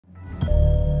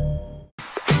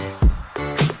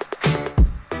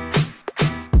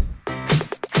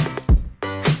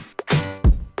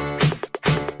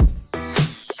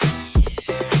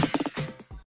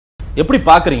எப்படி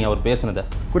பார்க்குறீங்க அவர் பேசுனதை?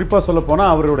 குறிப்பாக சொல்ல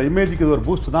போனால் அவரோட இமேஜுக்கு இது ஒரு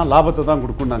பூஸ்ட் தான், லாபத்தை தான்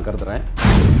கொடுக்குன்னு நான் கருதுறேன்.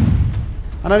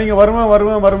 ஆனால் நீங்கள்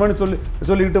வருவேன்னு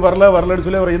சொல்லிக்கிட்டு வரலன்னு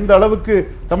சொல்லி அவரை எந்த அளவுக்கு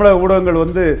தமிழக ஊடகங்கள்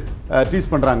வந்து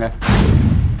டீஸ் பண்ணுறாங்க.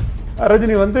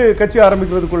 ரஜினி வந்து கட்சி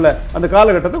ஆரம்பிக்கிறதுக்குள்ள அந்த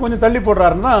காலகட்டத்தை கொஞ்சம் தள்ளி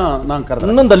போடுறாருன்னு தான் நான்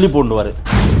கருதுறேன். இன்னும் தள்ளி போடுவார்.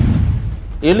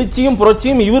 எழுச்சியும்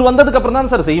புரட்சியும் இவர் வந்ததுக்கு அப்புறம்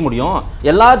தான் சார் செய்ய முடியும்.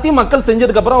 எல்லாத்தையும் மக்கள்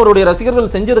செஞ்சதுக்கு அப்புறம், அவருடைய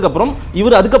ரசிகர்கள் செஞ்சதுக்கு அப்புறம்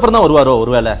இவர் அதுக்கப்புறம் தான் வருவாரோ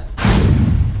ஒருவேளை?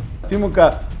 திமுக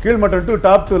கீழ்மட்டம் டு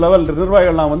டாப் 2 லெவல்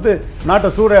நிர்வாகிகள்லாம் வந்து நாட்டை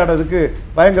சூறையாடுறதுக்கு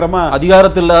பயங்கரமா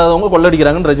அதிகாரத்தில் இல்லாதவங்க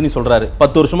கொள்ளடிக்கிறாங்கன்னு ரஜினி சொல்றாரு.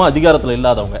 10 வருஷமா அதிகாரத்தில்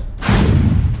இல்லாதவங்க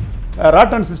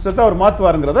ராட்டன் சிஸ்டத்தை அவர்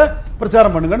மாத்துவாருங்கிறத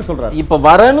பிரச்சாரம் பண்ணுங்கன்னு சொல்றாரு. இப்ப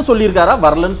வரேன்னு சொல்லியிருக்காரா,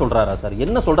 வரலன்னு சொல்றாரா சார்?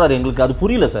 என்ன சொல்றாரு எங்களுக்கு அது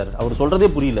புரியல சார். அவர் சொல்றதே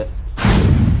புரியல.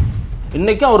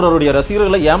 இன்னைக்கு அவருடைய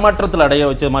ரசிகர்களை ஏமாற்றத்தில் அடைய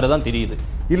வச்ச மாதிரி தான் தெரியுது.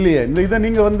 இல்லையே, இதை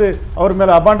நீங்க வந்து அவர்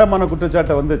மேல அபாண்டமான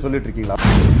குற்றச்சாட்டை வந்து சொல்லிட்டு இருக்கீங்களா?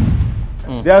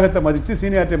 தியாகத்தை மதிச்சு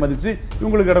சீனியாரிட்டியை மதிச்சு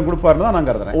இவங்களுக்கு இடம் கொடுப்பாருன்னு தான் நான்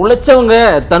கருதுறேன். உழைச்சவங்க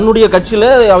தன்னுடைய கட்சியில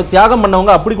தியாகம்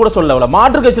பண்ணவங்க அப்படி கூட சொல்லல,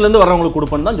 மாற்று கட்சியில இருந்து வரவங்களுக்கு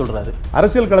கொடுப்பேன்னு தான் சொல்றாரு.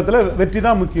 அரசியல் களத்துல வெற்றி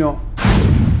தான் முக்கியம்.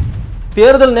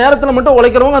 தேர்தல் நேரத்தில் மட்டும்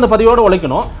உழைக்கிறவங்க அந்த பதிவோட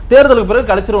உழைக்கணும், தேர்தலுக்கு பிறகு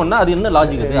கழிச்சிருவோம்னா அது என்ன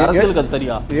லாஜிக்? அரசியலுக்கு அது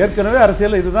சரியா? ஏற்கனவே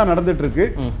அரசியல் இதுதான் நடந்துட்டு இருக்கு.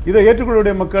 இதை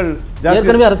ஏற்றுக்கொள்ளக்கூடிய மக்கள்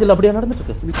ஏற்கனவே அரசியல் அப்படியே நடந்துட்டு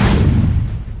இருக்கு.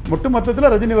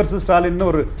 ஒட்டுமொத்தத்தில் ரஜினி வர்சஸ் ஸ்டாலின்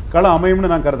ஒரு களம்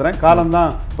அமையும்னு நான் கருதுறேன். காலம்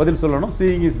தான் பதில் சொல்லணும்.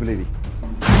 Seeing is believing.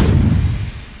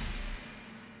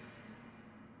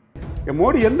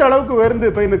 மோடி எந்த அளவுக்கு உயர்ந்து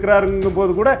போய் நிற்கிறாருங்கும்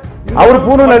போது கூட அவர்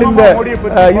பூணூல் அணிந்த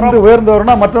இந்த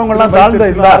உயர்ந்தவர்னா மற்றவங்க எல்லாம் தாழ்ந்த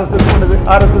இந்த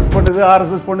ஆர்எஸ்எஸ்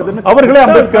பண்ணுதுன்னு அவர்களே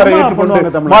அம்பேத்கரை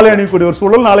ஏற்றுக்கொண்டு மாலை அணியக்கூடிய ஒரு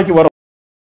சூழல் நாளைக்கு வரும்.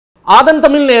 ஆதன்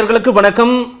தமிழ் நேயர்களுக்கு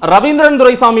வணக்கம். ரவீந்திரன்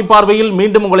துரைசாமி பார்வையில்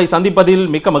மீண்டும் உங்களை சந்திப்பதில்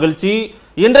மிக்க மகிழ்ச்சி.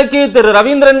 இன்றைக்கு திரு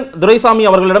ரவீந்திரன் துரைசாமி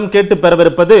அவர்களிடம் கேட்டு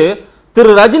பெறவிருப்பது,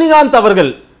 திரு ரஜினிகாந்த்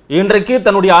அவர்கள் இன்றைக்கு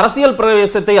தன்னுடைய அரசியல்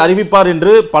பிரவேசத்தை அறிவிப்பார்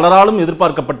என்று பலராலும்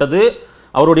எதிர்பார்க்கப்பட்டது.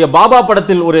 அவருடைய பாபா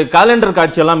படத்தில் ஒரு காலண்டர்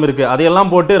காட்சியெல்லாம் இருக்கு,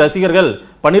 அதையெல்லாம் போட்டு ரசிகர்கள்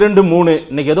 12/3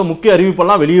 இன்னைக்கு ஏதோ முக்கிய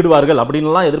அறிவிப்பெல்லாம் வெளியிடுவார்கள்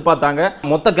அப்படின்னு எதிர்பார்த்தாங்க.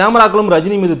 மொத்த கேமராக்களும்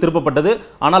ரஜினி மீது திருப்பப்பட்டது.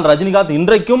 ஆனால் ரஜினிகாந்த்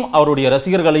இன்றைக்கும் அவருடைய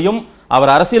ரசிகர்களையும்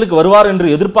அவர் அரசியலுக்கு வருவார் என்று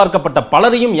எதிர்பார்க்கப்பட்ட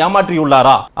பலரையும்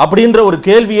ஏமாற்றியுள்ளாரா அப்படின்ற ஒரு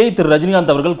கேள்வியை திரு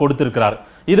ரஜினிகாந்த் அவர்கள் கொடுத்திருக்கிறார்.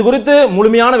 இது குறித்து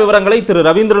முழுமையான விவரங்களை திரு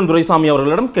ரவீந்திரன் துரைசாமி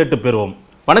அவர்களிடம் கேட்டு பெறுவோம்.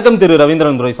 வணக்கம் திரு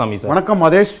ரவீந்திரன் துரைசாமி சார். வணக்கம்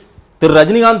மதேஷ். திரு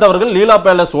ரஜினிகாந்த் அவர்கள் லீலா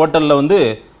பேலஸ் ஹோட்டல்ல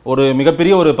ஒரு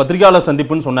மிகப்பெரிய ஒரு பத்திரிகையாளர்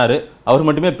சந்திப்புன்னு சொன்னாரு. அவர்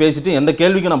மட்டுமே பேசிட்டு எந்த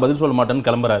கேள்விக்கு நான் பதில் சொல்ல மாட்டேன்னு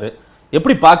கிளம்புறாரு.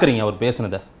 எப்படி பாக்குறீங்க அவர்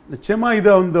பேசினதை? நிச்சயமா இதை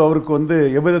அவருக்கு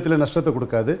எவ்விதத்தில் நஷ்டத்தை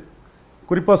கொடுக்காது.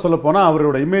 குறிப்பாக சொல்ல போனால்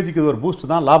அவரோட இமேஜுக்கு இது ஒரு பூஸ்ட்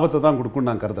தான், லாபத்தை தான் கொடுக்குன்னு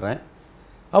நான் கருதுறேன்.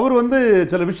 அவர்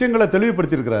சில விஷயங்களை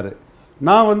தெளிவுபடுத்தியிருக்கிறாரு.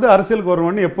 நான் அரசியலுக்கு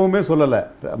வருவேன்னு எப்பவுமே சொல்லலை.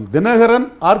 தினகரன்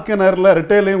ஆர்கே நகரில்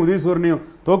ரிட்டைலையும் உதயசூரனையும்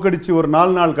தோக்கடிச்சு ஒரு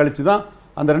 4 நாள் கழிச்சு தான்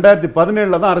அந்த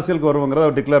 2017 தான் அரசியலுக்கு வருவாங்கிறத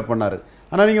அவர் டிக்ளேர் பண்ணார்.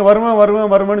 ஆனால் நீங்கள்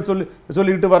வருவேன்னு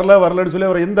சொல்லிக்கிட்டு வரலன்னு சொல்லி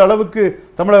அவர் எந்த அளவுக்கு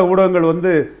தமிழக ஊடகங்கள்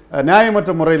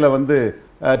நியாயமற்ற முறையில்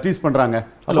டீஸ் பண்ணுறாங்க.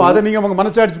 அப்போ அதை நீங்கள் அவங்க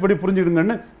மனச்சாட்சிப்படி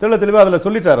புரிஞ்சுடுங்கன்னு தெளிவாக அதில்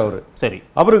சொல்லிட்டார் அவர். சரி,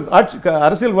 அவர்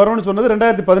அரசியல் வரும்னு சொன்னது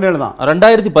 2017 தான்.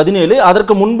 2017.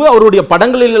 அதற்கு முன்பு அவருடைய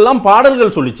படங்களில் எல்லாம்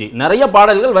பாடல்கள் சொல்லிச்சு, நிறைய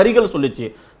பாடல்கள் வரிகள் சொல்லிச்சு,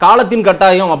 காலத்தின்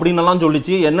கட்டாயம் அப்படின்னு எல்லாம்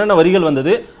சொல்லிச்சு. என்னென்ன வரிகள்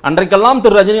வந்தது அன்றைக்கெல்லாம்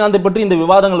திரு ரஜினிகாந்தை பற்றி இந்த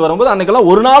விவாதங்கள் வரும்போது அன்றைக்கெல்லாம்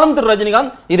ஒரு நாளும் திரு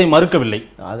ரஜினிகாந்த் இதை மறுக்கவில்லை.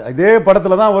 இதே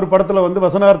படத்தில் தான் ஒரு படத்தில்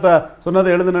வசனகர்த்தா சொன்னதை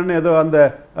எழுதுனன்னு ஏதோ அந்த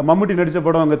மம்முட்டி நடித்த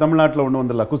படம் அங்கே தமிழ்நாட்டில் ஒன்று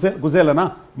வந்துடல, குசேலனா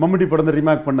மம்முட்டி படம்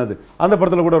ரீமேக் பண்ணது. அந்த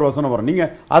படத்தில் கூட ஒரு வசனம் வரும். நீங்கள்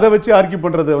அதை வச்சு ஆர்கியூ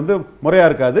பண்ணுறது முறையாக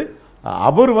இருக்காது.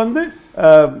 அவர்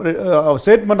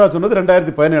ஸ்டேட்மெண்ட்டாக சொன்னது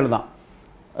 2017 தான்.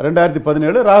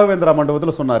 2017 ராகவேந்திரா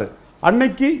மண்டபத்தில் சொன்னார்.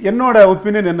 அன்னைக்கு என்னோட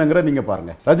ஒப்பீனியன் என்னங்கிற நீங்கள்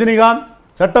பாருங்கள். ரஜினிகாந்த்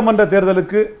சட்டமன்ற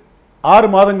தேர்தலுக்கு 6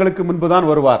 மாதங்களுக்கு முன்பு தான்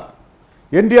வருவார்,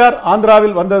 என்டிஆர்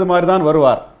ஆந்திராவில் வந்தது மாதிரி தான்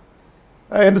வருவார்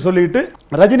என்று சொல்லிக்கிட்டு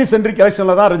ரஜினி சென்ட்ரிக்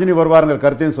எலெக்ஷனில் தான் ரஜினி வருவாருங்கிற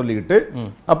கருத்தையும் சொல்லிக்கிட்டு,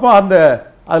 அப்போ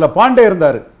அதில் பாண்டே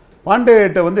இருந்தார்.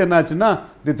 பாண்டேட்ட என்னாச்சுன்னா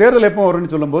இது தேர்தல் எப்போ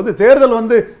வரும்னு சொல்லும்போது, தேர்தல்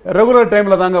ரெகுலர்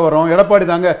டைமில் தாங்க வரும், எடப்பாடி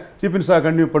தாங்க சீஃப் மினிஸ்டராக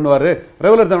கண்டினியூ பண்ணுவார்,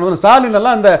 ரெகுலர் டைம் ஸ்டாலின்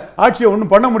எல்லாம் இந்த ஆட்சியை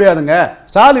ஒன்றும் பண்ண முடியாதுங்க,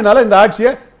 ஸ்டாலினால் இந்த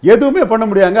ஆட்சியை எதுவுமே பண்ண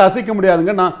முடியாதுங்க, அசைக்க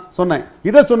முடியாதுங்க நான் சொன்னேன்.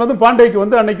 இதை சொன்னதும் பாண்டேக்கு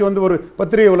அன்னைக்கு ஒரு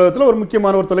பத்திரிகை உலகத்தில் ஒரு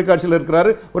முக்கியமான ஒரு தொலைக்காட்சியில்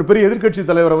இருக்கிறாரு, ஒரு பெரிய எதிர்க்கட்சி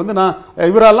தலைவரை நான்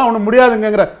இவரெல்லாம் ஒன்றும்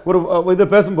முடியாதுங்கிற ஒரு இதை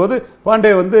பேசும்போது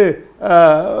பாண்டே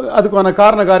அதுக்கான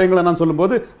காரண காரியங்களை நான்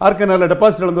சொல்லும்போது, ஆர்கே நகரில்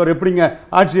டெபாசிட் இழந்தவர் எப்படிங்க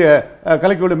ஆட்சியை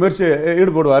கலைக்கொள்ள முயற்சியை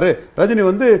ஈடுபடுவார், ரஜினி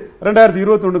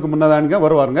 2021க்கு முன்னதானுங்க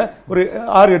வருவாருங்க, ஒரு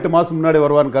 6-8 மாதம் முன்னாடி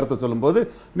வருவார்னு கருத்தை சொல்லும்போது,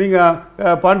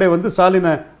 நீங்கள் பாண்டே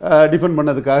ஸ்டாலினை டிஃபெண்ட்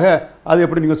பண்ணதுக்காக அது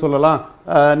எப்படி நீங்கள் சொல்லலாம்,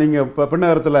 நீங்கள் இப்போ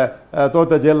பெண்ணகரத்தில்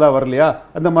தோத்த ஜெயலலிதா வரலையா,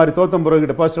 அந்த மாதிரி தோத்தம் பிறகு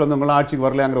டெபாசிட் வந்தவங்களாம் ஆட்சிக்கு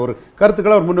வரலையாங்கிற ஒரு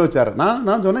கருத்துக்களை அவர் முன் வச்சார்.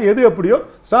 நான் சொன்னேன் எது எப்படியோ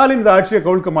ஸ்டாலின் இந்த ஆட்சியை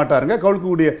கவிழ்க்க மாட்டாருங்க,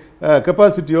 கவிழ்க்கக்கூடிய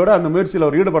கெப்பாசிட்டியோட அந்த முயற்சியில்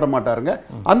அவர் ஈடுபட மாட்டாருங்க.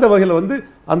 அந்த வகையில் வந்து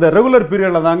அந்த ரெகுலர்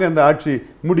பீரியடில் தாங்க இந்த ஆட்சி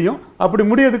முடியும். அப்படி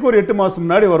முடியதுக்கு ஒரு 8 மாசம்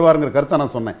முன்னாடி வருவாருங்கிற கருத்தை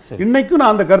நான் சொன்னேன். இன்னைக்கும்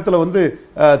நான் அந்த கருத்துல வந்து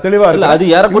தெளிவா இருக்கு. அது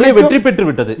ஏறக்குறைய வெற்றி பெற்று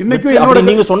விட்டது. இன்னைக்கும் என்னோட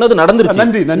நீங்க சொன்னது நடந்துருச்சு.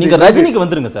 நன்றி. நீங்க ரஜினிக்கு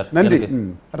வந்துருங்க சார். நன்றி.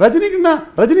 ரஜினிக்குன்னா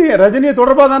ரஜினியை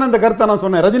தொடர்பா தானே இந்த கருத்தை நான்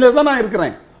சொன்னேன். ரஜினியில தான் நான்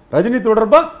இருக்கிறேன். ரஜினி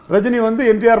தொடர்பா ரஜினி வந்து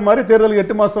என்டிஆர் மாதிரி தேர்தலுக்கு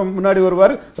 8 மாசம் முன்னாடி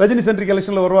வருவார், ரஜினி சென்ட்ரிக்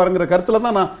எலெக்ஷன்ல வருவாருங்கிற கருத்துல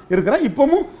தான் நான் இருக்கிறேன்.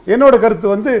 இப்பவும் என்னோட கருத்து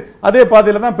வந்து அதே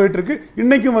பாதையில தான் போயிட்டு இருக்கு.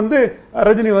 இன்னைக்கும் வந்து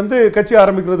ரஜினி வந்து கட்சி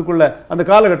ஆரம்பிக்கிறதுக்குள்ள அந்த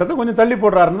காலகட்டத்தை கொஞ்சம் தள்ளி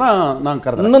போடுறாருன்னு தான் நான்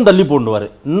கருதுறேன். இன்னும் தள்ளி போடுவாரு,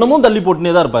 இன்னமும் தள்ளி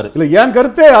போட்டுனே தான் இருப்பாரு. இல்ல என்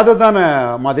கருத்தே அதை தானே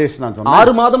மதேஷ் நான் சொன்னேன்.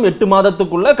 6 மாதம் 8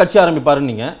 மாதத்துக்குள்ள கட்சி ஆரம்பிப்பாரு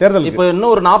நீங்க. தேர்தல் இப்ப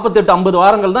இன்னும் ஒரு 48-50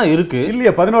 வாரங்கள் தான் இருக்கு.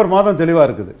 இல்லையா, 11 மாதம் தெளிவா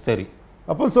இருக்குது. சரி.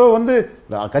 அப்போ ஸோ வந்து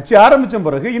கட்சி ஆரம்பித்த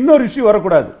பிறகு இன்னொரு இஷ்யூ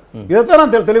வரக்கூடாது. இதைத்தான்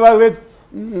நான் தெளிவாகவே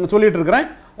சொல்லிட்டு இருக்கிறேன்.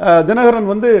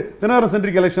 தினகரன்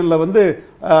சென்ட்ரிக் எலெக்ஷனில் வந்து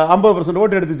 50%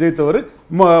 ஓட்டு எடுத்து ஜெயித்தவர்.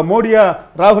 மோடியா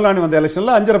ராகுலானி வந்த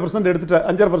எலெக்ஷனில் 5.5% எடுத்துட்டு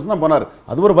 5.5% தான் போனார்.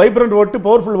 அது ஒரு வைப்ரண்ட் ஓட்டு,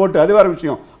 பவர்ஃபுல் ஓட்டு, அது வேற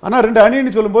விஷயம். ஆனால் 2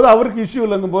 அணின்னு சொல்லும்போது அவருக்கு இஷ்யூ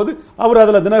இல்லைங்கும் போது அவர்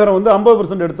அதில் தினகரன் வந்து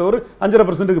 50% எடுத்தவர்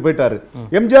 5.5%க்கு போயிட்டார்.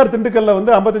 எம்ஜிஆர் திண்டுக்கல்ல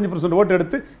வந்து 55% ஓட்டு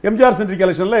எடுத்து எம்ஜிஆர் சென்ட்ரிக்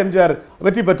எலெக்ஷனில் எம்ஜிஆர்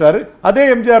வெற்றி பெற்றார். அதே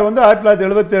எம்ஜிஆர் வந்து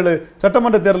 1977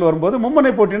 சட்டமன்ற தேர்தல் வரும்போது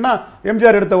மும்மனை போட்டினா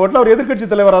எம்ஜிஆர் எடுத்த ஓட்டில் அவர் எதிர்க்கட்சி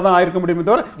தலைவராக தான் ஆயிருக்க முடியுமே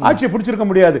தவிர ஆட்சியை பிடிச்சிருக்க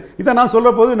முடியாது. இதை நான் சொல்ல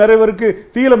போது நிறைய பேருக்கு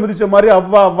தீயில மிதிச்ச மாதிரி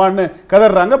அவ்வான்னு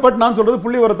கதறாங்க. பட் நான் சொல்றது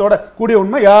புள்ளி வரத்தோட கூடிய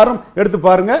உண்மை. யாரும் எடுத்து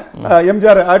பாருங்க.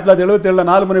 எம்ஜிஆர் 1977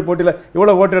 4 முனை போட்டியில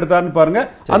எவ்வளவு ஓட்டு எடுத்தாருன்னு பாருங்க.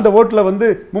 அந்த ஓட்டுல வந்து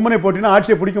மும்முனை போட்டினா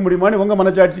ஆட்சியை பிடிக்க முடியுமான்னு உங்க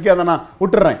மனசாட்சிக்கு அதை நான்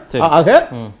விட்டுறேன். ஆக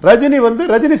ரஜினி வந்து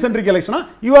ரஜினி சென்ட்ரிக் எலெக்ஷனா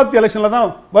யுவாக்தி எலெக்ஷன்ல தான்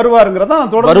வருவாருங்கிறத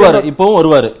நான் தொடர்ந்து இப்பவும்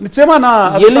வருவாரு. நிச்சயமா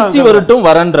நான் எழுச்சி வரட்டும்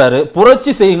வரன்றாரு,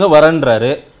 புரட்சி செய்யுங்க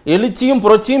வரன்றாரு. எழுச்சியும்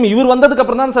புரட்சியும் இவர் வந்ததுக்கு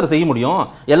அப்புறம் தான் சார் செய்ய முடியும்.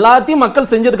 எல்லாத்தையும்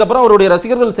மக்கள் செஞ்சதுக்கு அப்புறம், அவருடைய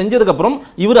ரசிகர்கள் செஞ்சதுக்கு அப்புறம்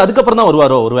இவர் அதுக்கப்புறம் தான்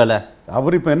வருவாரோ? ஒருவேளை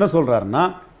அவர் இப்ப என்ன சொல்றாருன்னா,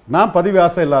 நான் பதவி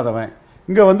ஆசை இல்லாதவன்,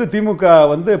 இங்க வந்து திமுக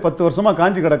வந்து 10 வருஷமா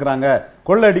காஞ்சி கிடக்குறாங்க,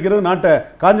 கொள்ளை அடிக்கிறது நாட்டை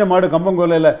காஞ்ச மாடு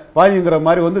கம்பங்கொல்லையில பாயுங்கிற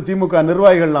மாதிரி வந்து திமுக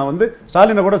நிர்வாகிகள்லாம் வந்து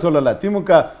ஸ்டாலினை கூட சொல்லல,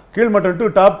 திமுக கீழ்மட்டம்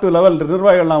டு டாப் டு லெவல்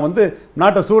நிர்வாகிகள்லாம் வந்து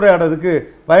நாட்டை சூறையாடுறதுக்கு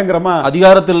பயங்கரமா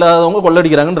அதிகாரத்தில் இல்லாதவங்க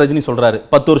கொள்ளடிக்கிறாங்கன்னு ரஜினி சொல்றாரு.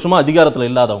 10 வருஷமா அதிகாரத்தில்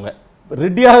இல்லாதவங்க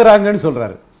ரெடி ஆகுறாங்கன்னு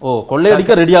சொல்றாரு.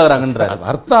 கொள்ளையடிக்க ரெடி ஆகுறாங்கன்ற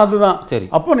அர்த்தம் அதுதான். சரி,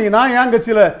 அப்போ நான் என்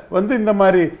கட்சியில வந்து இந்த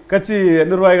மாதிரி கட்சி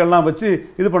நிர்வாகிகள்லாம் வச்சு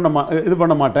இது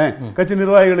பண்ண மாட்டேன். கட்சி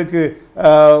நிர்வாகிகளுக்கு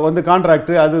வந்து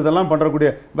கான்ட்ராக்ட் அது இதெல்லாம் பண்றக்கூடிய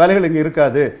வேலைகள் இங்க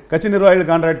இருக்காது. கட்சி நிர்வாகிகள்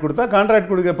கான்ட்ராக்ட் கொடுத்தா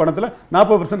கான்ட்ராக்ட் கொடுக்குற பணத்துல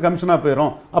 40% கமிஷனா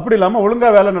போயிடும். அப்படி இல்லாம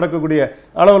ஒழுங்கா வேலை நடக்கக்கூடிய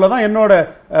அளவுல தான்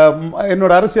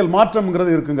என்னோட அரசியல்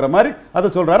மாற்றம்ங்கிறது இருக்குங்கிற மாதிரி அதை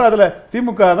சொல்றாரு. அதுல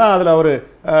திமுக தான் அதுல அவரு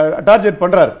டார்கெட்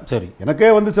பண்றாரு. சரி, எனக்கே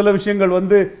வந்து சில விஷயங்கள்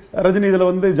வந்து ரஜினி இதுல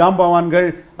வந்து ஜாம்பவான்கள்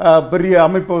பெரிய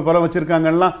அமைப்பு பல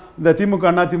வச்சிருக்காங்கலாம் இந்த திமுக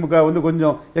அண்ணா திமுக வந்து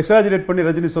கொஞ்சம் எக்ஸாஜரேட் பண்ணி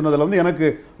ரஜினி சொன்னதுல வந்து எனக்கு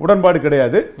உடன்பாடு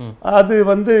கிடையாது. அது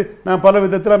வந்து நான் பல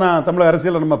விதத்துல நான் தமிழக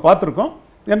அரசியல் நம்ம பார்த்துருக்கோம்.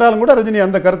 என்றாலும் கூட ரஜினி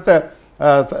அந்த கருத்தை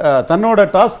தன்னோட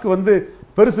டாஸ்க் வந்து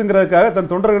பெருசுங்கிறதுக்காக, தன்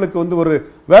தொண்டர்களுக்கு வந்து ஒரு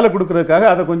வேலை கொடுக்கறதுக்காக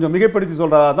அதை கொஞ்சம் மிகைப்படுத்தி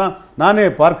சொல்றதா தான் நானே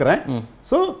பார்க்கிறேன்.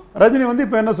 ஸோ ரஜினி வந்து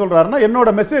இப்போ என்ன சொல்றாருன்னா, என்னோட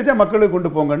மெசேஜை மக்களுக்கு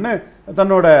கொண்டு போங்கன்னு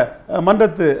தன்னோட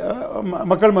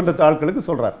மக்கள் மன்றத்து ஆட்களுக்கு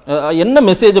சொல்றாரு. என்ன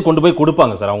மெசேஜை கொண்டு போய்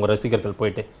கொடுப்பாங்க சார் அவங்க ரசிகர்கள்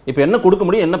போயிட்டு? இப்போ என்ன கொடுக்க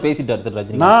முடியும், என்ன பேசிட்டாரு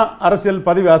ரஜினி? நான் அரசியல்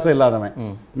பதவி ஆசை இல்லாதவன்,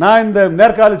 நான் இந்த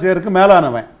நேர்கால சேருக்கு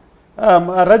மேலானவன்.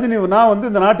 ரஜினி நான்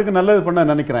வந்து இந்த நாட்டுக்கு நல்லது பண்ண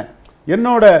நினைக்கிறேன்.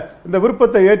 என்னோட இந்த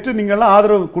விருப்பத்தை ஏற்று நீங்கள்லாம்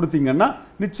ஆதரவு கொடுத்தீங்கன்னா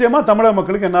நிச்சயமா தமிழக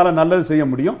மக்களுக்கு என்னால் நல்லது செய்ய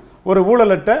முடியும். ஒரு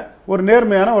ஊழலற்ற ஒரு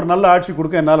நேர்மையான ஒரு நல்ல ஆட்சி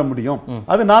கொடுக்க என்னால் முடியும்.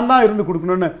 அது நான் தான் இருந்து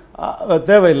கொடுக்கணும்னு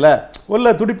தேவையில்லை.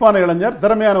 உள்ள துடிப்பான இளைஞர்,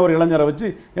 திறமையான ஒரு இளைஞரை வச்சு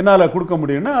என்னால் கொடுக்க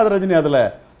முடியும்னு அது ரஜினி அதில்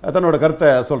தன்னோட கருத்தை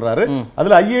சொல்றாரு.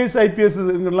 அதுல ஐஏஎஸ் ஐபிஎஸ்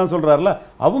எல்லாம் சொல்றாருல,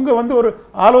 அவங்க வந்து ஒரு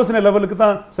ஆலோசனை லெவலுக்கு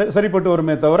தான் சரிப்பட்டு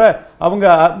வருமே தவிர அவங்க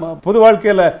பொது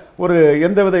வாழ்க்கையில ஒரு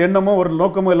எந்தவித எண்ணமோ ஒரு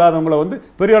நோக்கமோ இல்லாதவங்களை வந்து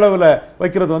பெரிய அளவில்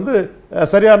வைக்கிறது வந்து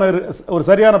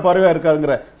சரியான பார்வையா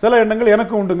இருக்காதுங்கிற சில எண்ணங்கள்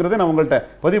எனக்கு உண்டுங்கிறதை நான் உங்கள்கிட்ட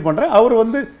பதிவு பண்றேன். அவர்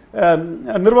வந்து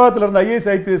நிர்வாகத்தில் இருந்த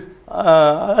ஐஏஎஸ் ஐபிஎஸ்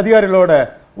அதிகாரிகளோட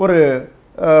ஒரு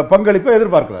பங்களிப்பை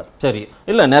எதிர்பார்க்கிறார். சரி,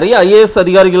 இல்ல நிறைய ஐஏஎஸ்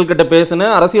அதிகாரிகள் கிட்ட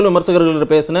பேசினேன், அரசியல்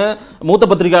விமர்சகர்கள் பேசினேன், மூத்த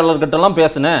பத்திரிகையாளர்கிட்ட எல்லாம்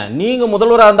பேசினேன். நீங்க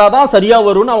முதல்வராக இருந்தாதான் சரியா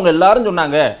வரும்னு அவங்க எல்லாரும்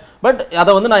சொன்னாங்க. பட்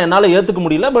அதை வந்து நான் என்னால் ஏற்றுக்க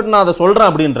முடியல, பட் நான் அதை சொல்றேன்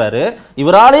அப்படின்றாரு.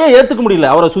 இவராலேயே ஏற்றுக்க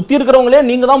முடியல. அவரை சுற்றி இருக்கிறவங்களே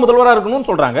நீங்க தான் முதல்வராக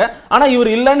இருக்கணும்னு சொல்றாங்க. ஆனா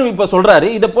இவர் இல்லைன்னு இப்ப சொல்றாரு.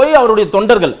 இதை போய் அவருடைய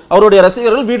தொண்டர்கள், அவருடைய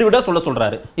ரசிகர்கள் வீடு வீடா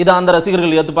சொல்றாரு. இதை அந்த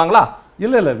ரசிகர்கள் ஏற்றுப்பாங்களா?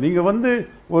 இல்லை, நீங்க வந்து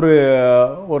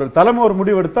ஒரு தலைமை ஒரு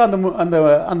முடிவு எடுத்தா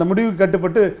அந்த முடிவுக்கு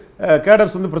கட்டுப்பட்டு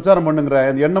கேடர்ஸ் வந்து பிரச்சாரம் பண்ணுங்கிற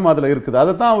அந்த எண்ணம் அதில் இருக்குது.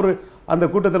 அதை தான் அவர் அந்த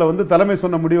கூட்டத்தில் வந்து தலைமை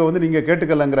சொன்ன முடிவை வந்து நீங்கள்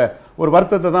கேட்டுக்கலங்கிற ஒரு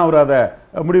வருத்தத்தை தான் அவர் அதை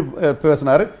முடிவு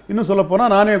பேசினார். இன்னும் சொல்ல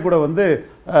போனால் நானே கூட வந்து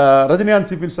ரஜினிகாந்த்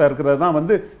சீஃப் மினிஸ்டர் இருக்கிறது தான்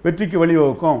வந்து வெற்றிக்கு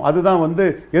வழிவகுக்கும், அதுதான் வந்து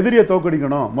எதிரியை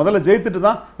தோக்கடிக்கணும், முதல்ல ஜெயித்துட்டு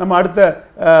தான் நம்ம அடுத்த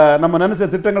நம்ம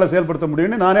நினைச்ச திட்டங்களை செயல்படுத்த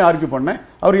முடியும்னு நானே ஆர்கியூ பண்ணேன்.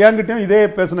 அவர் என்கிட்டயும் இதே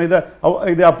பேசின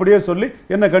இதை அப்படியே சொல்லி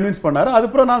என்ன கன்வின்ஸ் பண்ணாரு.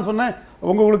 அதுக்கப்புறம் நான் சொன்னேன்,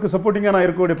 உங்களுக்கு சப்போர்ட்டிங்காக நான்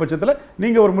இருக்கக்கூடிய பட்சத்தில்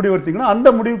நீங்கள் ஒரு முடிவு எடுத்தீங்கன்னா அந்த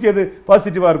முடிவுக்கு எது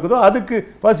பாசிட்டிவாக இருக்குதோ அதுக்கு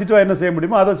பாசிட்டிவாக என்ன செய்ய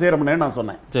முடியுமோ அதை செய்யறோம்னே நான்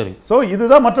சொன்னேன். சரி, ஸோ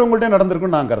இதுதான் மற்றவங்கள்ட்ட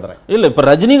நடந்திருக்குன்னு நான் கருதுறேன். இல்லை, இப்போ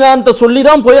ரஜினிகாந்த் சொல்லி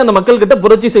தான் போய் அந்த மக்கள் கிட்ட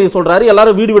புரட்சி செய்ய சொல்றாரு,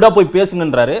 எல்லாரும் வீடு வீடா போய்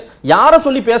பேசுங்கன்றாரு. யாரை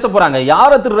சொல்லி பேச போறாங்க?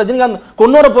 யாரை திரு ரஜினிகாந்த்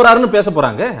கொண்டு வர போறாருன்னு பேச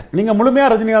போறாங்க? நீங்க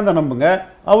முழுமையா ரஜினிகாந்த் நம்புங்க,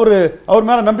 அவர்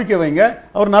மேல நம்பிக்கை வைங்க.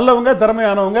 அவர் நல்லவங்க,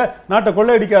 திறமையானவங்க, நாட்டை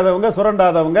கொள்ளையடிக்காதவங்க,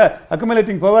 சுரண்டாதவங்க,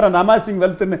 அக்குமுலேட்டிங் பவர் அண்ட் அமாசிங்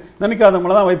வெல்த்னு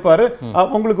நினைக்காதவங்கள தான் வைப்பாரு.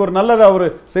 உங்களுக்கு ஒரு நல்லதை அவர்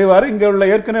செய்வாரு. இங்க உள்ள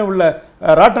ஏற்கனவே உள்ள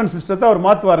ராட்டன் சிஸ்டத்தை அவர்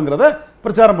மாத்துவாருங்கிறத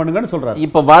பிரச்சாரம் பண்ணுங்கன்னு சொல்றாரு.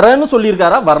 இப்ப வரேன்னு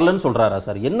சொல்லியிருக்காரா, வரலன்னு சொல்றாரா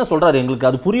சார்? என்ன சொல்றாரு? எங்களுக்கு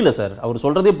அது புரியல சார், அவர்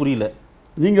சொல்றதே புரியல.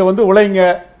 நீங்க வந்து உழைங்க,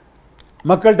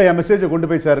 மக்கள்கிட்ட என் மெசேஜை கொண்டு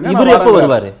போய் சாருங்க.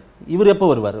 இவர் எப்ப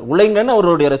வருவாரு? உழைங்கன்னு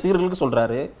அவருடைய ரசிகர்களுக்கு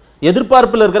சொல்றாரு.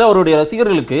 எதிர்பார்ப்பில் இருக்கிற அவருடைய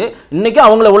ரசிகர்களுக்கு இன்னைக்கு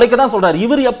அவங்கள உழைக்க தான் சொல்றாரு.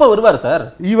 இவர் எப்ப வருவார் சார்?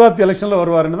 ஈவாத் எலெக்ஷன்ல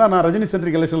வருவாருன்னு தான் நான், ரஜினி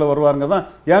சென்ட்ரிக் எலெக்ஷன்ல வருவாருங்க தான்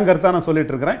என் கருத்தா நான்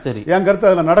சொல்லிட்டு இருக்கிறேன். சரி, என் கருத்து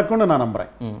அதுல நடக்கும்னு நான் நம்புறேன்.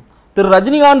 திரு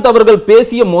ரஜினிகாந்த் அவர்கள்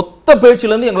பேசிய மொத்த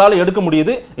பேச்சில இருந்து எங்களால எடுக்க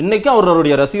முடியுது, இன்னைக்கு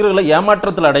அவருடைய ரசிகர்களை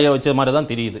ஏமாற்றத்தில் அடைய வச்ச மாதிரி தான்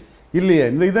தெரியுது. இல்லையே,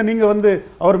 இதை நீங்க வந்து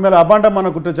அவர் மேல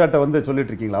அபாண்டமான குற்றச்சாட்டை வந்து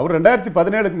சொல்லிட்டு இருக்கீங்களா? அவர்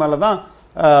 2017க்கு மேல தான்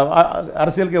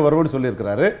அரசியலுக்கே வருவோன்னு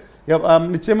சொல்லியிருக்கிறாரு.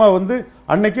 நிச்சயமா வந்து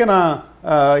அன்னைக்கே நான்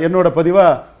என்னோட பதிவா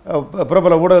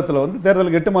பிரபல ஊடகத்தில் வந்து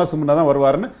தேர்தலுக்கு 8 மாசம் முன்னே தான்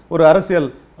வருவாருன்னு ஒரு அரசியல்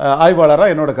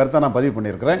ஆய்வாளராக என்னோட கருத்தை நான் பதிவு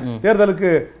பண்ணியிருக்கிறேன். தேர்தலுக்கு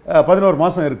 11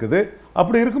 மாசம் இருக்குது.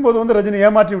 அப்படி இருக்கும்போது வந்து ரஜினி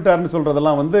ஏமாற்றி விட்டாருன்னு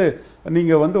சொல்றதெல்லாம் வந்து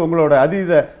நீங்க வந்து உங்களோட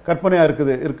அதீத கற்பனையா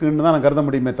இருக்குன்னு தான் நான் கருத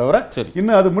முடியுமே தவிர,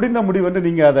 இன்னும் அது முடிந்த முடிவு வந்து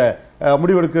நீங்க அதை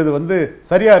முடிவெடுக்கிறது வந்து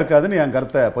சரியா இருக்காதுன்னு என்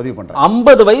கருத்தை பதிவு பண்றேன்.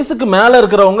 50 வயசுக்கு மேல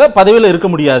இருக்கிறவங்க பதவியில இருக்க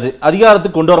முடியாது,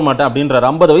 அதிகாரத்துக்கு கொண்டு வர மாட்டேன் அப்படின்றாரு.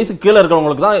 50 வயசுக்கு கீழே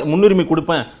இருக்கிறவங்களுக்கு தான் முன்னுரிமை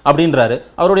கொடுப்பேன் அப்படின்றாரு.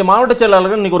 அவருடைய மாவட்ட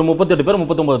செயலாளர்கள் இன்னைக்கு ஒரு 38 பேர்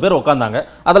 39 பேர் உட்கார்ந்தாங்க.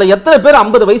 அதுல எத்தனை பேர்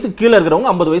 50 வயசுக்கு கீழே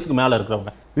இருக்கிறவங்க, 50 வயசுக்கு மேல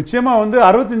இருக்கிறவங்க? நிச்சயமா வந்து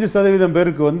 65%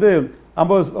 பேருக்கு வந்து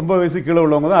 50 வயசுக்கு கீழே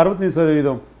உள்ளவங்க தான்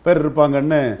 65% பேர்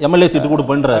இருப்பாங்கன்னு எம்எல்ஏ சீட்டு கூட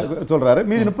பண்றாரு சொல்றாரு.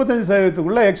 மீதி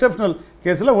 35%க்குள்ள எக்ஸப்ஷனல்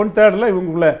கேஸ்ல 1/3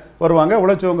 இவங்களுக்குள்ள வருவாங்க,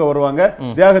 உழைச்சவங்க வருவாங்க,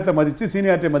 தியாகத்தை மதிச்சு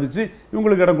சீனியாரிட்டியை மதிச்சு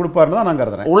இவங்களுக்கு இடம் கொடுப்பாருன்னு தான் நான்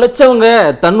கருதுறேன். உழைச்சவங்க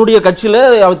தன்னுடைய கட்சியில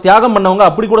தியாகம் பண்ணவங்க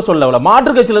அப்படி கூட சொல்லல,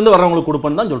 மாற்று கட்சியில இருந்து வர்றவங்களுக்கு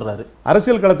கொடுப்பேன்னு தான் சொல்றாரு.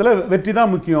 அரசியல் களத்துல வெற்றி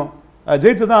தான் முக்கியம்,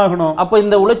 ஜெயித்து தான் ஆகணும். அப்ப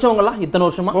இந்த உழைச்சவங்கலாம் இத்தனை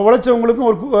வருஷமா உழைச்சவங்களுக்கும்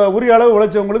ஒரு உரிய அளவு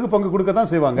உழைச்சவங்களுக்கு பங்கு கொடுக்க தான்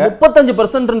செய்வாங்க.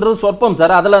 35% சொற்பம்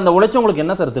சார். அதுல அந்த உழைச்சவங்களுக்கு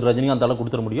என்ன சார் திரு ரஜினிகாந்தால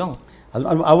கொடுத்துட முடியும்?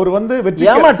 அவர் வந்து வெற்றி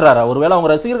ஏமாற்றாரா? ஒருவேளை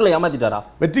அவங்க ரசிகர்களை ஏமாத்திட்டாரா?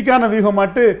 வெற்றிக்கான வியூகம்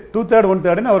மாட்டு 2/3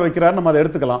 1/3 அவர் வைக்கிறார், நம்ம அதை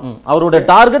எடுத்துக்கலாம். அவருடைய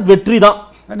டார்கெட் வெற்றி தான்.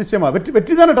 நிச்சயமா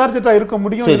வெற்றி தானே டார்கெட்டா இருக்க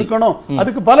முடியும், இருக்கணும்.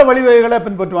 அதுக்கு பல வழிவகைகளை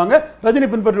பின்பற்றுவாங்க. ரஜினி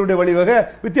பின்பற்றக்கூடிய வழிவகை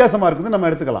வித்தியாசமா இருக்குது, நம்ம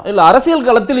எடுத்துக்கலாம். இல்ல, அரசியல்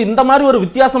களத்தில் இந்த மாதிரி ஒரு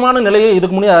வித்தியாசமான நிலையை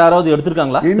இதுக்கு முன்னாடி யாராவது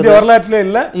எடுத்திருக்காங்களா? இந்திய வரலாற்றிலே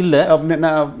இல்ல.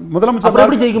 முதலமைச்சர்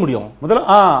எப்படி ஜெயிக்க முடியும்?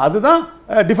 அதுதான்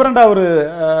டிஃபரெண்டா அவர்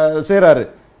செய்யறாரு.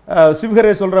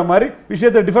 சிவகரே சொல்ற மாதிரி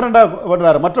விஷயத்தை டிஃபரெண்டா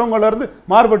பண்றாரு, மற்றவங்கள இருந்து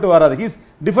மாறுபட்டு வராது. He's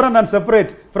different and separate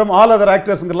from all other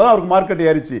ஆக்டர்ஸ்ங்கிறத அவருக்கு மார்க்கெட்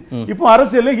ஏறிச்சு. இப்போ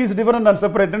அரசியல்ல ஹீஸ் டிஃபரெண்ட் அண்ட்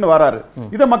செப்பரேட்னு வராரு.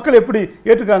 இதை மக்கள் எப்படி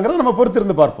ஏற்றுக்காங்கிறத நம்ம பொறுத்து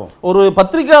இருந்து பார்ப்போம். ஒரு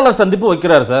பத்திரிகையாளர் சந்திப்பு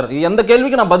வைக்கிறார் சார், எந்த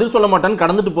கேள்விக்கு நான் பதில் சொல்ல மாட்டேன்னு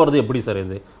கடந்துட்டு போறது எப்படி சார்?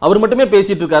 இது அவர் மட்டுமே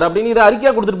பேசிட்டு இருக்காரு அப்படின்னு இதை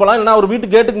அறிக்கையா கொடுத்துட்டு போலாம், இல்லைன்னா ஒரு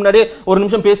வீட்டு கேட்டுக்கு முன்னாடியே ஒரு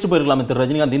நிமிஷம் பேசிட்டு போயிருக்கலாமே திரு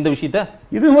ரஜினிகாந்த் இந்த விஷயத்தை.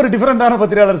 இது ஒரு டிஃபரெண்டான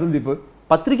பத்திரிகையாளர் சந்திப்பு.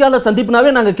 பத்திரிகையாளர் சந்திப்புனாவே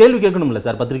நாங்க கேள்வி கேட்கணும்ல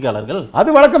சார் பத்திரிகையாளர்கள்? அது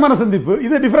வழக்கமான சந்திப்பு,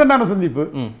 இது டிஃபரெண்டான சந்திப்பு.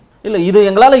 இல்ல, இது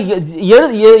எங்களால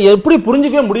எப்படி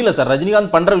புரிஞ்சிக்கவே முடியல சார்.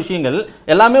 ரஜினிகாந்த் பண்ற விஷயங்கள்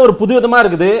எல்லாமே ஒரு புதுவிதமா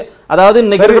இருக்குது. அதாவது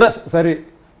சரி,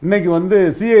 இன்னைக்கு வந்து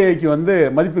சிஏஏக்கு வந்து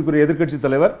மதிப்புக்குரிய எதிர்க்கட்சி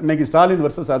தலைவர், இன்னைக்கு ஸ்டாலின்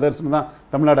வர்சஸ் அதர்ஸ்னு தான்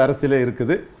தமிழ்நாடு அரசியலே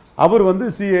இருக்குது. அவர் வந்து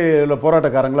சிஏஏல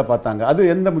போராட்டக்காரங்களை பார்த்தாங்க. அது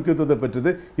எந்த முக்கியத்துவத்தை பெற்றது,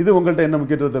 இது உங்கள்கிட்ட என்ன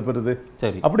முக்கியத்துவத்தை பெறுது?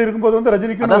 சரி, அப்படி இருக்கும்போது வந்து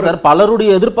ரஜினிக்கு சார் பலருடைய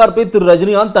எதிர்பார்ப்பை திரு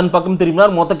ரஜினிகாந்த் தன் பக்கம்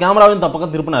திருப்பினார், மொத்த கேமராவையும் தன்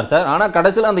பக்கம் திருப்பினார் சார். ஆனா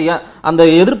கடைசியில் அந்த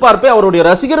எதிர்பார்ப்பை அவருடைய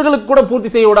ரசிகர்களுக்கு கூட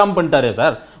பூர்த்தி செய்ய விடாம பண்ணிட்டாரு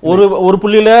சார். ஒரு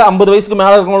புள்ளியில 50 வயசுக்கு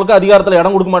மேல இருக்கிறவங்களுக்கு அதிகாரத்தில்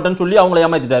இடம் கொடுக்க மாட்டேன்னு சொல்லி அவங்களை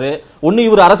ஏமாத்திட்டாரு. ஒன்னு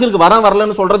இவர் அரசியலுக்கு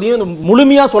வரலன்னு சொல்றதையும்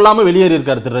முழுமையா சொல்லாம வெளியேறி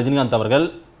இருக்காரு திரு ரஜினிகாந்த் அவர்கள்.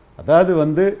 அதாவது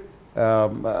வந்து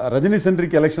ரஜினி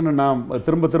சென்ட்ரிக் எலெக்ஷன் நான்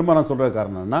திரும்ப நான் சொல்கிற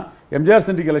காரணம்னா, எம்ஜிஆர்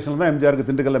சென்ட்ரிக் எலெக்ஷனில் தான் எம்ஜிஆருக்கு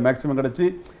திண்டுக்கல்ல மேக்ஸிமம் கிடச்சி,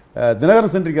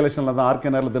 தினகரன் சென்ட்ரிக் எலெக்ஷனில் தான்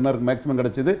ஆர்கே நகரில் தினகருக்கு மேக்ஸிமம்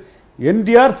கிடச்சிது.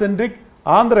 என்டிஆர் சென்ட்ரிக்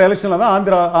ஆந்திரா எலெக்ஷனில் தான்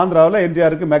ஆந்திராவில்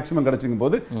என்டிஆருக்கு மேக்ஸிமம் கிடச்சிக்கும்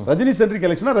போது ரஜினி சென்ட்ரிக்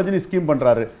எலெக்ஷனாக ரஜினி ஸ்கீம்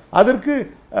பண்ணுறாரு. அதற்கு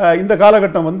இந்த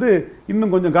காலகட்டம் வந்து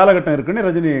இன்னும் கொஞ்சம் காலகட்டம் இருக்குன்னு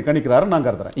ரஜினி கணிக்கிறாரு நான்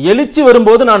கருதுறேன். எழுச்சி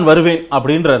வரும்போது நான் வருவேன்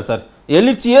அப்படின்றாரு சார்.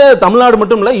 எழுச்சியை தமிழ்நாடு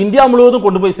மட்டும் இல்ல இந்தியா முழுவதும்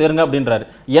கொண்டு போய் சேருங்க அப்படின்றாரு.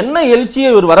 என்ன எழுச்சியை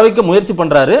இவர் வர வைக்க முயற்சி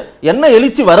பண்றாரு? என்ன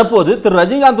எழுச்சி வரப்போகுது? திரு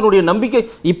ரஜினிகாந்தனுடைய நம்பிக்கை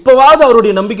இப்பவாவது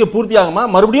அவருடைய நம்பிக்கை பூர்த்தி ஆகுமா?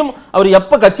 மறுபடியும் அவர்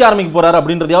எப்ப கட்சி ஆரம்பிக்க போறாரு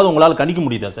அப்படின்றதையாவது உங்களால் கணிக்க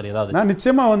முடியுதா சார்? ஏதாவது நான்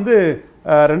நிச்சயமா வந்து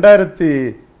 2000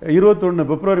 21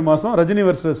 பிப்ரவரி மாதம் ரஜினி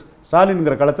வர்சஸ்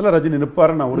ஸ்டாலின்ங்கிற களத்தில் ரஜினி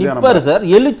நிற்பாரு. நான் உறுதியான சார்.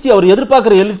 எழுச்சி அவர்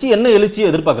எதிர்பார்க்குற எழுச்சி என்ன எழுச்சி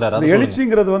எதிர்பார்க்குறாரு? அந்த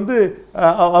எழுச்சிங்கிறது வந்து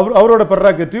அவரோட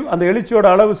பெர்ராகேட்டிவ். அந்த எழுச்சியோட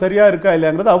அளவு சரியா இருக்கா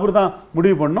இல்லையாங்கிறது அவர் தான்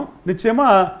முடிவு பண்ணணும். நிச்சயமா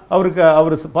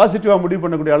அவர் பாசிட்டிவா முடிவு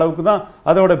பண்ணக்கூடிய அளவுக்கு தான்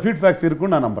அதோட ஃபீட்பேக்ஸ்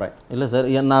இருக்குன்னு நான் நம்புறேன். இல்லை சார்,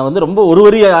 நான் வந்து ரொம்ப ஒரு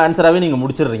வரி ஆன்சராகவே நீங்க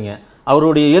முடிச்சிடுறீங்க.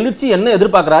 அவருடைய எழுச்சி என்ன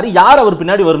எதிர்பார்க்கிறாரு, யார் அவர்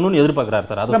பின்னாடி வரணும்னு எதிர்பார்க்கிறாரு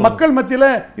சார்? அது மக்கள் மத்தியில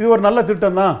இது ஒரு நல்ல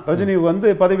திட்டம் தான். ரஜினி வந்து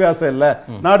பதவி ஆசை இல்லை,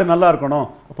 நாடு நல்லா இருக்கணும்,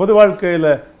 பொது வாழ்க்கையில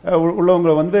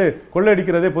உள்ளவங்களை வந்து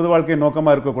கொள்ளையடிக்கிறதே பொது வாழ்க்கையின்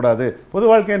நோக்கமா இருக்கக்கூடாது, பொது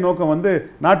வாழ்க்கையின் நோக்கம் வந்து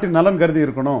நாட்டின் நலன் கருதி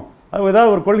இருக்கணும், அது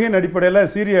ஏதாவது ஒரு கொள்கையின் அடிப்படையில்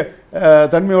சீரிய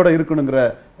தன்மையோட இருக்கணுங்கிற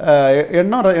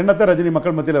எண்ணத்தை ரஜினி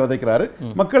மக்கள் மத்தியில் விதைக்கிறாரு.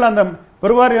 மக்கள் அந்த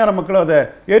பெருவாரியான மக்கள் அதை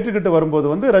ஏற்றுக்கிட்டு வரும்போது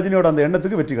வந்து ரஜினியோட அந்த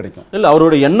எண்ணத்துக்கு வெற்றி கிடைக்கும். இல்லை,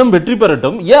 அவரோட எண்ணம் வெற்றி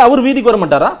பெறட்டும். ஏன் அவர் வீதிக்கு வர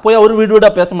மாட்டாரா? போய் அவர் வீடு வீடா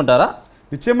பேச மாட்டாரா?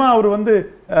 நிச்சயமா அவர் வந்து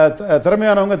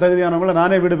திறமையானவங்க தகுதியானவங்களை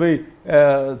நானே வீடு போய்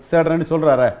தேடுறேன்னு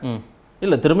சொல்றாரு.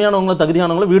 இல்ல, திறமையானவங்க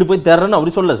தகுதியானவங்கள வீடு போய் தேடுறேன்னு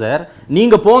அப்படி சொல்ல சார்.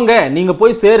 நீங்க போங்க, நீங்க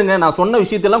போய் சேருங்க, நான் சொன்ன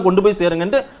விஷயத்தெல்லாம் கொண்டு போய்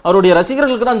சேருங்கன்ட்டு அவருடைய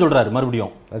ரசிகர்களுக்கு தான் சொல்றாரு.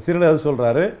 மறுபடியும் ரசிகர்கள் அது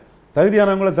சொல்றாரு.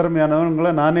 தகுதியானவங்கள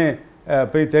திறமையானவங்களை நானே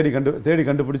போய் தேடி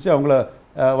கண்டுபிடிச்சு அவங்கள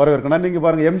வரவேற்கணும். நீங்க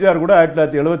பாருங்க, எம்ஜிஆர் கூட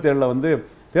 1977 வந்து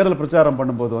தேர்தல் பிரச்சாரம்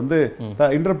பண்ணும்போது வந்து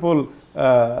இன்டர்போல்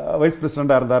வைஸ்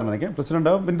பிரசிடெண்டாக இருந்தார்னு நினைக்கிறேன்.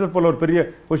 பிரசிடெண்டாக இன்டர்போல் ஒரு பெரிய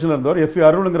பொசிஷனில் இருந்தவர். எஃப்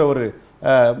அருளுங்கிற ஒரு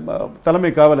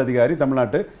தலைமை காவல் அதிகாரி,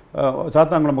 தமிழ்நாட்டு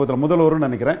சாத்தாங்குளம் பக்கத்தில் முதல்வர்னு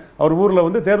நினைக்கிறேன். அவர் ஊரில்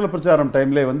வந்து தேர்தல் பிரச்சாரம்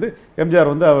டைம்லேயே வந்து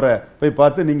எம்ஜிஆர் வந்து அவரை போய்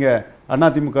பார்த்து, நீங்கள்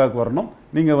அதிமுகவுக்கு வரணும்,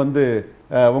 நீங்கள் வந்து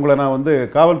உங்களை நான் வந்து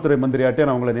காவல்துறை மந்திரியாட்டே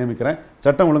நான் உங்களை நியமிக்கிறேன்,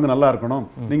 சட்டம் ஒழுங்கு நல்லா இருக்கணும்,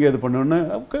 நீங்கள் இது பண்ணணும்னு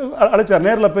அழைச்சார்.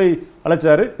 நேரில் போய்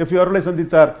அழைச்சார். எஃப் அருளை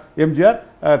சந்தித்தார் எம்ஜிஆர்.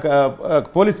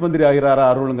 போலீஸ் மந்திரி ஆகிறாரா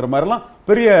அருளுங்கிற மாதிரிலாம்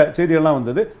பெரிய செய்திகள்லாம்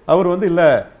வந்தது. அவர் வந்து இல்லை,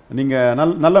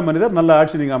 நீங்கள் நல்ல மனிதர், நல்ல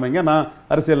ஆட்சி நீங்கள் அமைங்க, நான்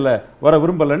அரசியலில் வர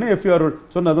விரும்பலைன்னு எஃப் அருள்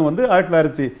சொன்னதும் வந்து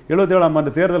 1977ஆம்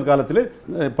ஆண்டு தேர்தல் காலத்தில்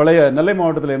பழைய நெல்லை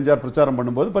மாவட்டத்தில் எம்ஜிஆர் பிரச்சாரம்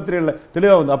பண்ணும்போது பத்திரிகையில்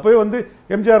தெளிவாக வந்து அப்போயே வந்து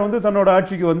எம்ஜிஆர் வந்து தன்னோட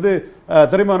ஆட்சிக்கு வந்து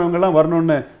திறமையானவங்கெல்லாம்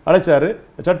வரணும்னு அழைச்சாரு.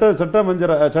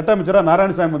 சட்டமைச்சராக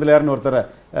நாராயணசாமி முதலியார்னு ஒருத்தரை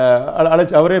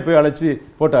அவரே போய் அழைச்சி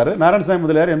போட்டார். நாராயணசாமி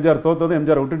முதலியார் எம்ஜிஆர் தோத்ததும்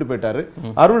எம்ஜிஆர் விட்டுட்டு போயிட்டாரு.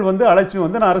 அருள் வந்து அழைச்சி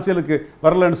வந்து நான் அரசியலுக்கு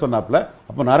வரலன்னு சொன்னாப்ல.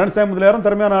 அப்போ நாராயணசாமி முதலியாரும்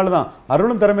திறமையான ஆள் தான்,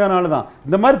 அருளும் திறமையான ஆள் தான்.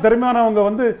 இந்த மாதிரி திறமையானவங்க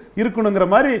வந்து இருக்கணுங்கிற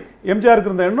மாதிரி எம்ஜிஆருக்கு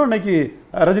இருந்த எண்ணம் இன்னைக்கு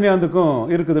ரஜினிகாந்துக்கும்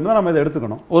இருக்குதுன்னு தான் நம்ம இதை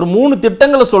எடுத்துக்கணும். ஒரு 3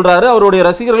 திட்டங்களை சொல்றாரு. அவருடைய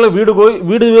ரசிகர்களை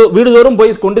வீடுதோறும்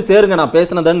போய் கொண்டு சேருங்க நான்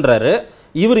பேசினதுன்றாரு.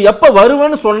 இவர் எப்ப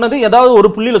வருவேன்னு சொன்னது ஏதாவது ஒரு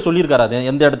புள்ளியில சொல்லியிருக்காரு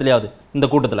எந்த இடத்துலயாவது இந்த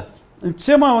கூட்டத்தில்?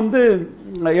 நிச்சயமா வந்து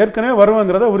ஏற்கனவே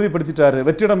வருவாங்கிறத உறுதிப்படுத்திட்டாரு.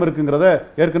 வெற்றிடம் இருக்குங்கிறத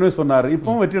ஏற்கனவே சொன்னார்.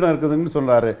 இப்பவும் வெற்றிடம் இருக்குதுன்னு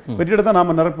சொல்றாரு. வெற்றிடத்தை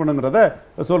நாம நிரப்பணுங்கிறத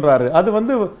சொல்றாரு. அது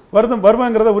வந்து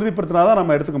வருவாங்கிறத உறுதிப்படுத்தினாதான்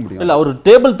நம்ம எடுத்துக்க முடியும். இல்ல, அவர்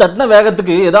டேபிள் தட்டின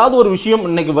வேகத்துக்கு ஏதாவது ஒரு விஷயம்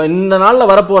இன்னைக்கு இந்த நாள்ல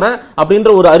வரப்போறேன்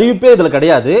அப்படின்ற ஒரு அறிவிப்பே இதுல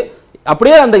கிடையாது.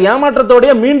 அப்படியே அந்த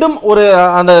ஏமாற்றத்தோடய மீண்டும் ஒரு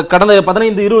அந்த கடந்த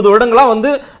 15-20 வருடங்களா வந்து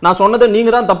நான் சொன்னதை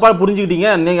நீங்க தான் தப்பா புரிஞ்சுக்கிட்டீங்க,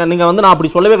 நீங்க வந்து நான் அப்படி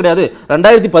சொல்லவே கிடையாது,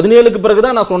 2017க்கு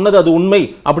பிறகுதான் நான் சொன்னது அது உண்மை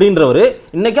அப்படின்றவர்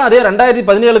இன்னைக்கு அதே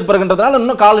 2017க்கு பிறகுன்றதுனால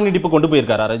இன்னும் கால நீட்டிப்பு கொண்டு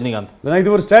போயிருக்காரு ரஜினிகாந்த்.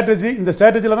 இது ஒரு ஸ்ட்ராட்டஜி. இந்த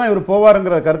ஸ்ட்ராட்டஜில தான் இவர்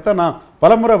போவாருங்கிற கருத்தை நான்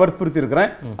பலமுறை வற்புறுத்தி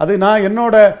இருக்கிறேன். அது நான்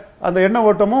என்னோட அந்த எண்ண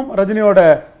ஓட்டமும் ரஜினியோட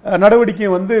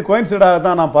நடவடிக்கையும் வந்து கோயின்சைடாக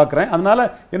தான் நான் பார்க்குறேன்.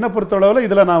 அதனால என்னை பொறுத்தளவில்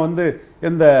இதில் நான் வந்து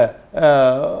எந்த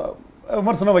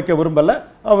விமர்சனம் வைக்க விரும்பல.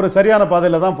 அவர் சரியான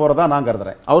பாதையில தான் போறதா நான்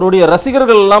கருதுறேன். அவருடைய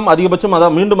ரசிகர்கள் எல்லாம் அதிகபட்சம்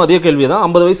அதான் மீண்டும் அதே கேள்வி தான்,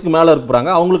 50 வயசுக்கு மேல இருக்க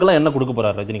போறாங்க, அவங்களுக்கு எல்லாம் என்ன கொடுக்க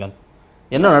போறாரு ரஜினிகாந்த்?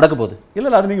 என்ன நடக்க போகுது?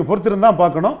 இல்ல அது நீங்க பொறுத்திருந்தா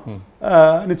பார்க்கணும்.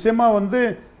 நிச்சயமா வந்து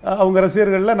அவங்க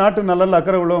ரசிகர்கள்ல நாட்டு நல்ல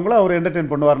அக்கறை உள்ளவங்கள அவர்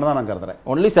என்டர்டெயின் பண்ணுவார்னு தான் நான் கருதுறேன்.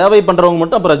 ஒன்லி சேவை பண்றவங்க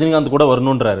மட்டும் அப்ப ரஜினிகாந்த் கூட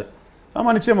வரணும்ன்றாரு. ஆமா,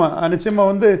 நிச்சயமா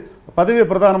வந்து பதவியை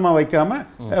பிரதானமா வைக்காம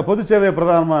பொது சேவையை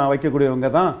பிரதானமா வைக்கக்கூடியவங்க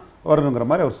தான் வரணுங்கிற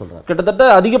மாதிரி அவர் சொல்றாரு. கிட்டத்தட்ட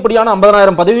அதிகப்படியான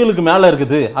 50,000 பதவிகளுக்கு மேல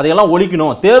இருக்குது, அதையெல்லாம்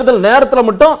ஒழிக்கணும், தேர்தல் நேரத்துல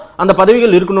மட்டும் அந்த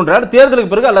பதவிகள் இருக்கணும்ன்றாரு,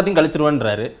 தேர்தலுக்கு பிறகு எல்லாத்தையும்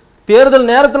கழிச்சிருவேன்றாரு. தேர்தல்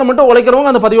நேரத்துல மட்டும்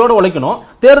உழைக்கிறவங்க அந்த பதவியோட உழைக்கணும்,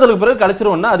 தேர்தலுக்கு பிறகு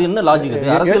கழிச்சிருவோம்னா அது என்ன லாஜிக்?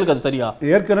 அரசியலுக்கு அது சரியா?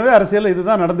 ஏற்கனவே அரசியல்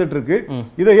இதுதான் நடந்துட்டு இருக்கு.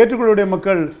 இதை ஏற்றுக்கொள்ளக்கூடிய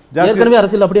மக்கள் ஏற்கனவே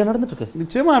அரசியல் அப்படியே நடந்துட்டு இருக்கு.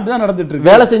 நிச்சயமா அப்படிதான் நடந்துட்டு இருக்கு.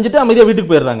 வேலை செஞ்சுட்டு அமைதியா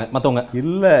வீட்டுக்கு போயிடுறாங்க மத்தவங்க.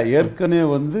 இல்ல, ஏற்கனவே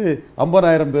வந்து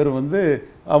 50,000 பேர் வந்து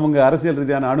அவங்க அரசியல்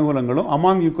ரீதியான அனுகூலங்களும்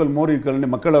அமாங் ஈக்குவல் மோர் ஈக்குவல்னு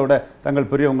மக்களோட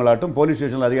தங்கள் பெரியவங்களாட்டும், போலீஸ்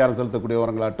ஸ்டேஷனில் அதிகாரம்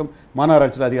செலுத்தக்கூடியவர்களாட்டும்,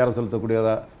 மாநகராட்சியில் அதிகாரம்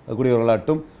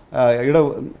செலுத்தக்கூடியவர்களாட்டும்,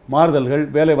 மாறுதல்கள்,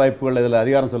 வேலை வாய்ப்புகள் இதில்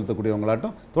அதிகாரம்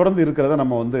செலுத்தக்கூடியவங்களாட்டும் தொடர்ந்து இருக்கிறத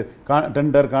நம்ம வந்து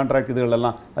டெண்டர், கான்ட்ராக்ட் இதுகள்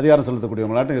எல்லாம் அதிகாரம்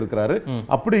செலுத்தக்கூடியவங்களாட்டும் இருக்கிறாரு.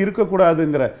 அப்படி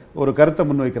இருக்கக்கூடாதுங்கிற ஒரு கருத்தை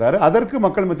முன்வைக்கிறாரு. அதற்கு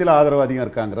மக்கள் மத்தியில் ஆதரவு அதிகம்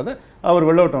இருக்காங்கிறத அவர்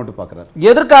வெள்ளோட்டம் விட்டு பார்க்குறாரு.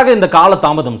 எதற்காக இந்த கால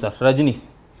தாமதம் சார்? ரஜினி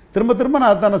திரும்ப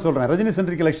நான் அதுதானே சொல்கிறேன், ரஜினி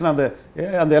சென்ட்ரிக் எலெக்ஷன்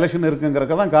அந்த எலெக்ஷன்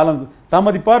இருக்குங்கிறக்க தான் காலம்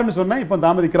தாமதிப்பாருன்னு சொன்னேன், இப்போ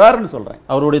தாமதிக்கிறாருன்னு சொல்கிறேன்.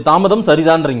 அவருடைய தாமதம்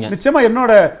சரிதான்றீங்க? நிச்சயமா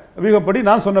என்னோட வியூகப்படி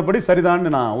நான் சொன்னபடி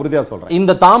சரிதான்னு நான் உறுதியாக சொல்கிறேன்.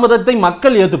 இந்த தாமதத்தை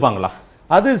மக்கள் ஏற்றுப்பாங்களா?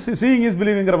 அது சீயிங் இஸ்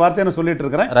பிலீவிங்கிற வார்த்தையை நான் சொல்லிட்டு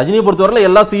இருக்கிறேன். ரஜினியை பொறுத்தவரையில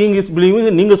எல்லா சீயிங் இஸ்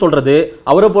பிலீவிங் நீங்க சொல்றது,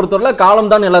 அவரை பொறுத்தவரையில காலம்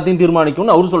தான் எல்லாத்தையும்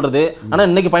தீர்மானிக்கும்னு அவர் சொல்றது. ஆனா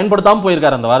இன்னைக்கு பயன்படுத்தாம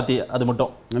போயிருக்காரு அந்த வார்த்தையை. அது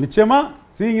மட்டும் நிச்சயமா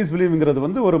சீயிங் இஸ் பிலீவிங்கிறது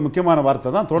வந்து ஒரு முக்கியமான வார்த்தை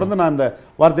தான். தொடர்ந்து நான் அந்த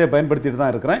வார்த்தையை பயன்படுத்திட்டு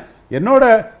தான் இருக்கிறேன். என்னோட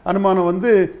அனுமானம் வந்து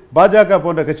பாஜக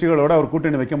போன்ற கட்சிகளோட அவர்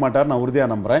கூட்டணி வைக்க மாட்டார் நான் உறுதியா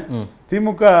நம்புறேன்.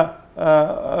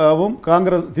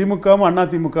 திமுகவும் அண்ணா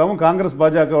திமுகவும் காங்கிரஸ்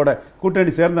பாஜகவோட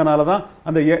கூட்டணி சேர்ந்தனால தான்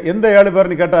அந்த எந்த 7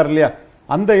 பேர்னு கேட்டார் இல்லையா,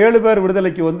 அந்த 7 பேர்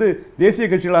விடுதலைக்கு வந்து தேசிய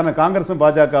கட்சிகளான காங்கிரஸும்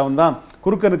பாஜகவும் தான்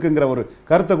குறுக்கனுக்குங்கிற ஒரு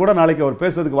கருத்தை கூட நாளைக்கு அவர்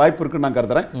பேசுறதுக்கு வாய்ப்பு இருக்குன்னு நான்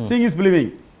கருதுறேன். Seeing is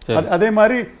believing. அதே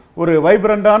மாதிரி ஒரு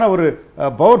வைப்ரண்டான ஒரு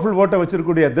பவர்ஃபுல் ஓட்டை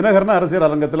வச்சிருக்கக்கூடிய தினகரன் அரசியல்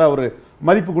அரங்கத்தில் ஒரு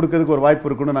மதிப்பு கொடுக்கறதுக்கு ஒரு வாய்ப்பு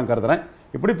இருக்குன்னு நான் கருதுறேன்.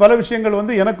 இப்படி பல விஷயங்கள்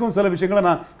வந்து எனக்கும் சில விஷயங்களை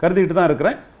நான் கருதிக்கிட்டு தான்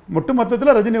இருக்கிறேன்.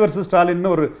 மொத்தத்தில் ரஜினி வர்சஸ் ஸ்டாலின்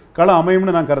ஒரு களம்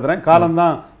அமையும்னு நான் கருதுறேன். காலம்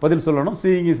தான் பதில் சொல்லணும்.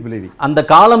 Seeing is believing. அந்த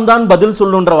காலம் தான் பதில்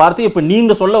சொல்லுன்ற வார்த்தை இப்ப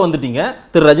நீங்க சொல்ல வந்துட்டீங்க.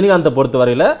 திரு ரஜினிகாந்தை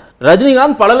பொறுத்தவரையில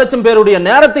ரஜினிகாந்த் பல லட்சம் பேருடைய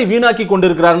நேரத்தை வீணாக்கி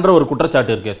கொண்டிருக்கிறார்ன்ற ஒரு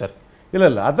குற்றச்சாட்டு இருக்கே சார்.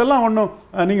 இல்ல அதெல்லாம் ஒன்றும்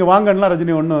நீங்க வாங்கன்னா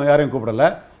ரஜினி ஒன்றும் யாரையும் கூப்பிடல.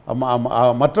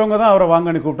 மற்றவங்க தான் அவரை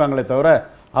வாங்கன்னு கூப்பிட்டாங்களே தவிர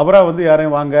அவராக வந்து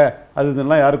யாரையும் வாங்க அது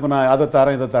இதெல்லாம் யாருக்கும் நான் அதை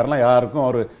தரேன் இதை தரலாம் யாருக்கும்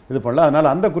அவர் இது பண்ணல. அதனால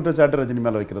அந்த குற்றச்சாட்டு ரஜினி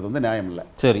மேலே வைக்கிறது வந்து நியாயம் இல்லை.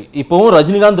 சரி, இப்போவும்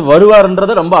ரஜினிகாந்த்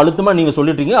வருவார்ன்றதை ரொம்ப அழுத்தமா நீங்க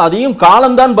சொல்லிட்டீங்க. அதையும்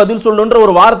காலம்தான் பதில் சொல்லுன்ற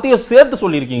ஒரு வார்த்தையை சேர்த்து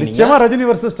சொல்லியிருக்கீங்க. நிச்சயமா ரஜினி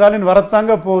வர்சஸ் ஸ்டாலின்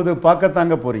வரத்தாங்க போகுது,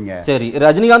 பார்க்கத்தாங்க போறீங்க. சரி,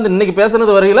 ரஜினிகாந்த் இன்னைக்கு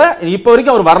பேசுனது வரையில இப்போ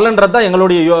வரைக்கும் அவர் வரலன்றதா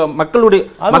எங்களுடைய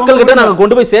மக்கள்கிட்ட நாங்க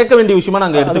கொண்டு போய் சேர்க்க வேண்டிய விஷயமா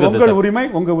நாங்க எடுத்துக்கிறோம். உரிமை,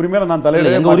 உங்க உரிமையில நான்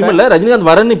தலையிட எங்க உரிமை இல்ல. ரஜினிகாந்த்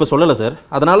வரன்னு இப்ப சொல்லல சார்.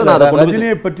 அதனால நான்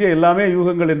ரஜினியை பற்றிய எல்லாமே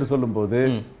யூகங்கள் என்று சொல்லும் போது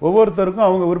ஒவ்வொருத்தருக்கும்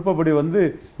அவங்க விருப்பப்படி வந்து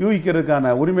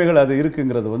யூகிக்கிறதுக்கான உரிமைகள் அது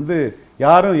இருக்குங்கிறது வந்து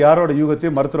யாரும் யாரோட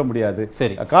யூகத்தையும் மறுத்துற முடியாது.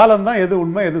 சரி, காலம் தான் எது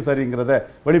உண்மை எது சரிங்கிறத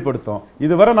வெளிப்படுத்தும்.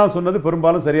 இதுவரை நான் சொன்னது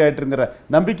பெரும்பாலும் சரியாயிட்டுங்கிற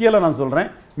நம்பிக்கையில நான்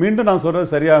சொல்றேன். மீண்டும் நான்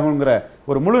சொல்றது சரியாகுங்கிற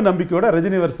ஒரு முழு நம்பிக்கையோட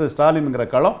ரஜினி வர்சஸ் ஸ்டாலின்ங்கிற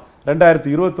களம்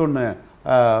 2021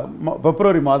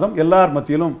 பிப்ரவரி மாதம் எல்லார்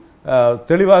மத்தியிலும்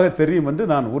தெளிவாக தெரியும் என்று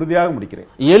நான் உறுதியாக முடிக்கிறேன்.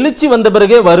 எழுச்சி வந்த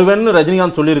பிறகே வருவேன்னு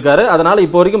ரஜினிகாந்த் சொல்லியிருக்காரு. அதனால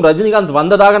இப்போ வரைக்கும் ரஜினிகாந்த்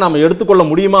வந்ததாக நாம எடுத்துக்கொள்ள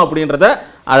முடியுமா அப்படின்றத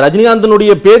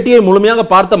ரஜினிகாந்தனுடைய பேட்டியை முழுமையாக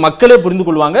பார்த்த மக்களே புரிந்து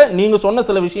கொள்வாங்க. நீங்க சொன்ன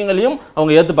சில விஷயங்களையும்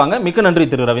அவங்க ஏத்துப்பாங்க. மிக்க நன்றி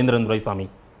திரு ரவீந்திரன் துரைசாமி.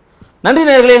 நன்றி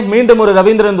நேயர்களே, மீண்டும் ஒரு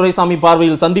ரவீந்திரன் துரைசாமி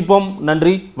பார்வையில் சந்திப்போம்.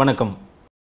 நன்றி, வணக்கம்.